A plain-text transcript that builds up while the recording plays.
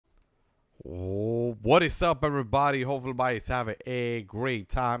Oh, what is up, everybody? Hopefully, everybody's having a great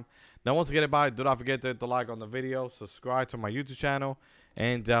time. Now, once again, everybody, do not forget to hit the like on the video, subscribe to my YouTube channel,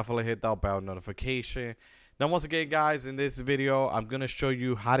 and definitely hit that bell notification. Now, once again, guys, in this video, I'm going to show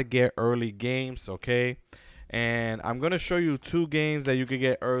you how to get early games, okay? And I'm going to show you two games that you can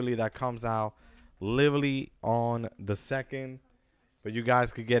get early that comes out literally on the 2nd. But you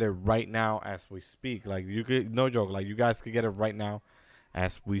guys could get it right now as we speak. Like, you could, no joke, like, you guys could get it right now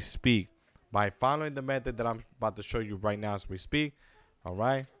as we speak by following the method that I'm about to show you right now as we speak. All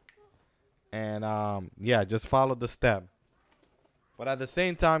right. And yeah, just follow the step. But at the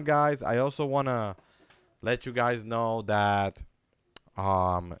same time, guys, I also want to let you guys know that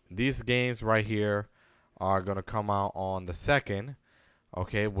these games right here are going to come out on the 2nd,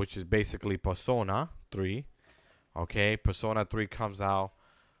 okay, which is basically Persona 3. Okay, Persona 3 comes out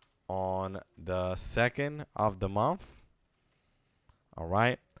on the 2nd of the month. All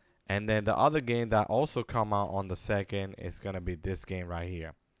right. And then the other game that also come out on the 2nd is going to be this game right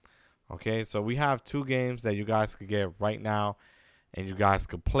here. Okay, so we have two games that you guys could get right now, and you guys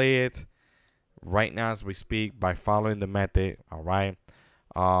could play it right now as we speak by following the method. All right.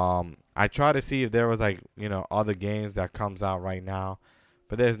 I try to see if there was, like, you know, other games that comes out right now,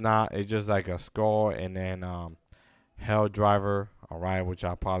 but there's not. It's just like a score and then Hell Driver. All right, which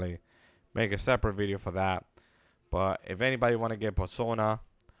I'll probably make a separate video for that. But if anybody want to get Persona,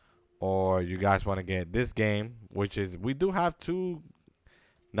 or you guys want to get this game, which is, we do have two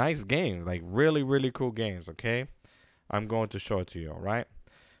nice games, like really cool games, okay? I'm going to show it to you, all right?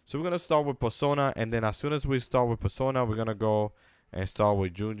 So we're going to start with Persona, and then as soon as we start with Persona, we're going to go and start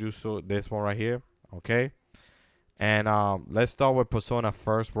with Jujutsu, this one right here, okay? And let's start with Persona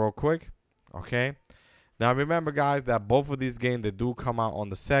first real quick, okay? Now remember, guys, that both of these games, they do come out on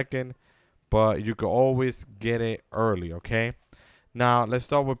the 2nd, but you can always get it early, okay? Now, let's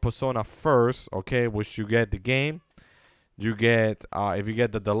start with Persona first, okay, which you get the game. You get, if you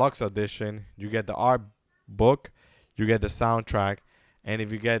get the deluxe edition, you get the art book, you get the soundtrack, and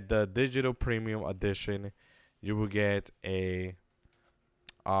if you get the digital premium edition, you will get a,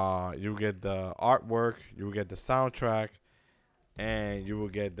 you get the artwork, you will get the soundtrack, and you will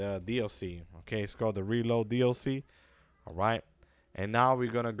get the DLC, okay? It's called the Reload DLC, all right? And now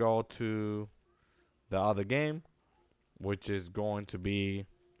we're going to go to the other game, which is going to be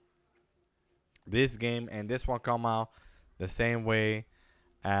this game, and this one come out the same way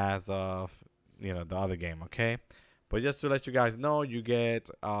as you know, the other game, okay? But just to let you guys know, you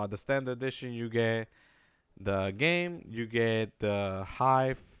get the standard edition, you get the game, you get the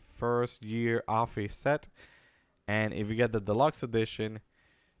high first year outfit set, and if you get the deluxe edition,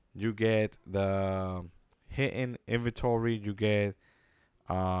 you get the hidden inventory, you get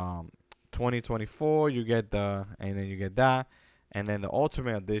 2024, you get the, and then you get that, and then the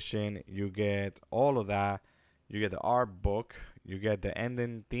ultimate edition, you get all of that. You get the art book, you get the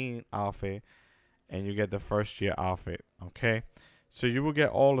ending theme outfit, and you get the first year outfit, okay? So you will get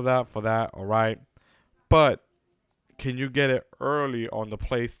all of that for that, all right? But can you get it early on the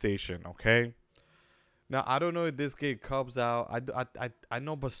PlayStation, okay? Now, I don't know if this game comes out. I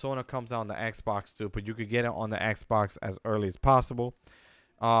know Persona comes out on the Xbox too, but you could get it on the Xbox as early as possible.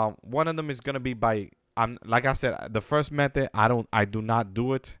 One of them is gonna be by, like I said, the first method, I do not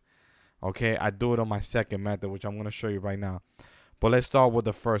do it. Okay, I do it on my second method, which I'm gonna show you right now. But let's start with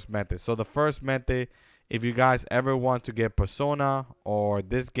the first method. So the first method, if you guys ever want to get Persona or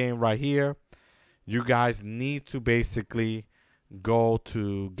this game right here, you guys need to basically go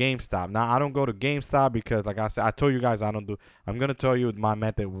to GameStop. Now, I don't go to GameStop because, like I said, I told you guys I don't do. I'm gonna tell you my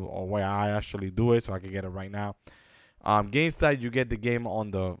method or where I actually do it, so I can get it right now. GameStop, you get the game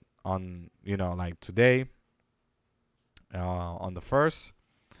on you know, like today, on the 1st,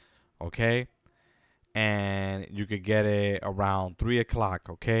 okay, and you could get it around 3 o'clock,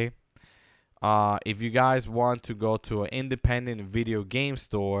 okay. If you guys want to go to an independent video game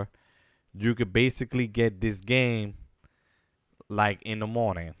store, you could basically get this game like in the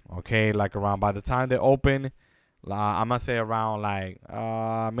morning, okay, like around, by the time they open, I'm gonna say around like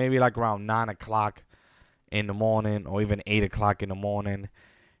maybe like around 9 o'clock in the morning, or even 8 o'clock in the morning,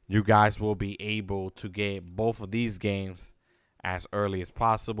 you guys will be able to get both of these games as early as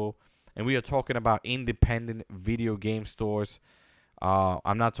possible. And we are talking about independent video game stores.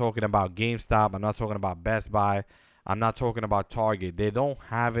 I'm not talking about GameStop. I'm not talking about Best Buy. I'm not talking about Target. They don't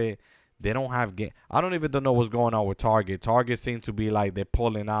have it. They don't have game. I don't even know what's going on with Target. Target seems to be like they're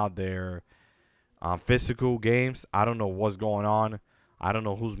pulling out their physical games. I don't know what's going on. I don't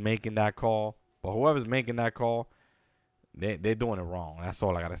know who's making that call. But whoever's making that call, they're doing it wrong. That's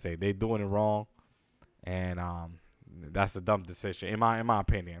all I gotta say. They're doing it wrong, and that's a dumb decision in my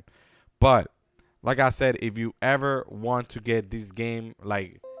opinion. But like I said, if you ever want to get this game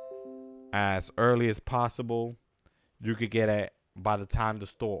like as early as possible, you could get it by the time the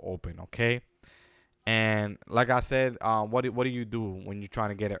store open, okay? And like I said, what do you do when you're trying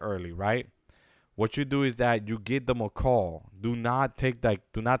to get it early, right? What you do is that you give them a call. Do not take the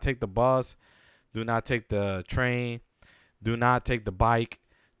bus, do not take the train, do not take the bike,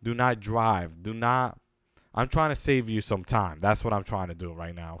 do not drive. I'm trying to save you some time. That's what I'm trying to do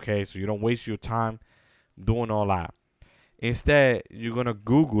right now, okay? So you don't waste your time doing all that. Instead, you're going to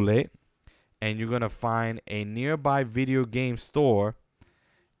Google it and you're going to find a nearby video game store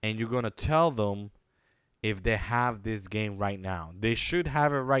and you're going to tell them if they have this game right now. They should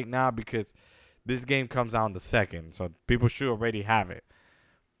have it right now because this game comes out on the 2nd. So people should already have it.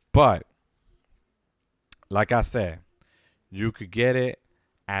 But like I said, you could get it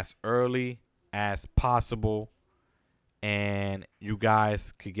as early as possible, and you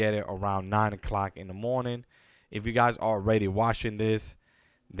guys could get it around 9 o'clock in the morning. If you guys are already watching this,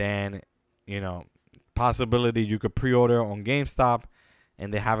 then possibility you could pre-order on GameStop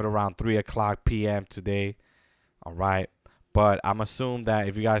and they have it around 3 o'clock p.m. today. All right, but I'm assuming that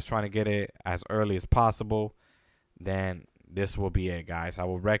if you guys trying to get it as early as possible, then this will be it, guys. I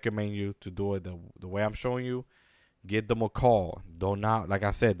would recommend you to do it the way I'm showing you. Get them a call. Like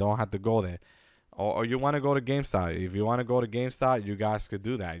I said, don't have to go there. Or you want to go to GameStop. If you want to go to GameStop, you guys could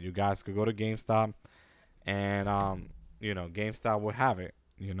do that. You guys could go to GameStop and GameStop will have it,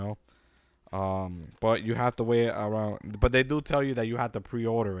 but you have to wait around. But they do tell you that you have to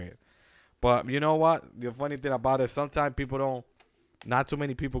pre-order it. But you know what? The funny thing about it, sometimes not too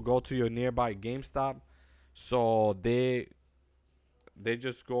many people go to your nearby GameStop, so they're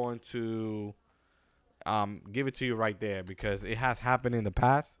just going to give it to you right there because it has happened in the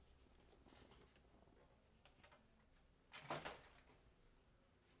past.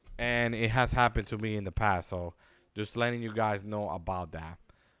 And it has happened to me in the past, so just letting you guys know about that.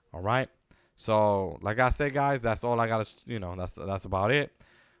 All right. So, like I said, guys, that's all I gotta. That's about it.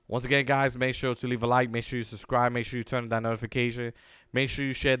 Once again, guys, make sure to leave a like. Make sure you subscribe. Make sure you turn on that notification. Make sure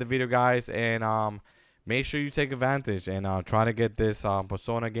you share the video, guys, and make sure you take advantage and try to get this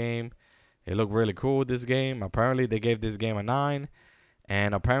Persona game. It looked really cool. This game. Apparently, they gave this game a 9.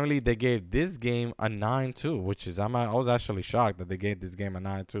 And apparently they gave this game a 9 too, which is I was actually shocked that they gave this game a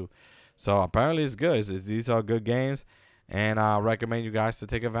 9 too. So apparently it's good. These are good games, and I recommend you guys to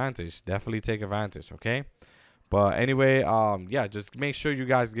take advantage. Definitely take advantage, okay? But anyway, yeah, just make sure you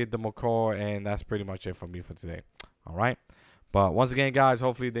guys get them a call, and that's pretty much it for me for today. All right. But once again, guys,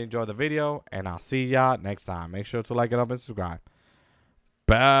 hopefully they enjoyed the video, and I'll see y'all next time. Make sure to like it up and subscribe.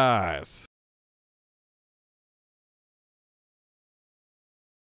 Bye.